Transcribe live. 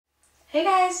Hey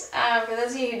guys, for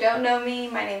those of you who don't know me,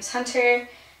 my name's Hunter.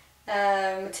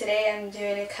 Today I'm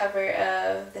doing a cover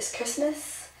of This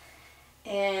Christmas,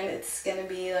 and it's gonna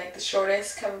be like the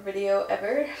shortest cover video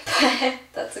ever, but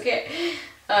that's okay.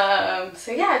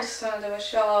 So yeah, I just wanted to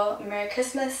wish y'all a Merry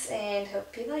Christmas and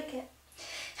hope you like it.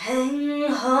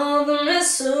 Hang all the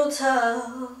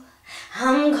mistletoe,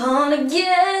 I'm gonna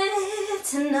get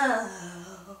to know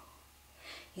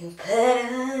you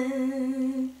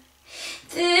better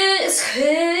this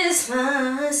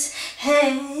Christmas,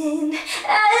 and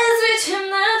as we trim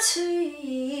the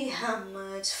tree, how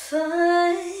much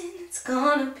fun it's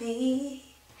gonna be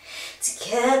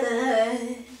together.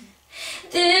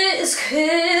 This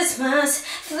Christmas,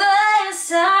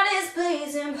 fireside is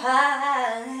blazing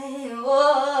bright.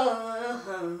 Whoa,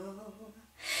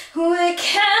 we're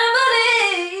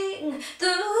caroling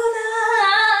through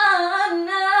the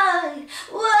night.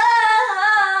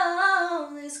 Whoa,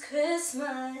 this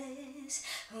Christmas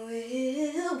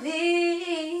will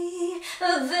be a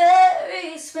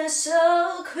very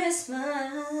special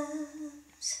Christmas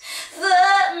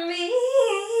for me.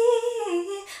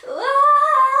 Whoa.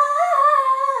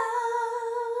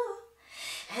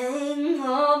 Hang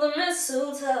all the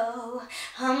mistletoe,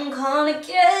 I'm gonna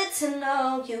get to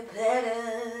know you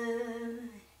better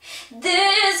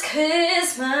this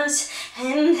Christmas.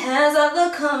 And as I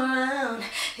look around,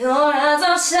 your eyes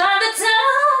are shining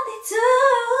down, they do.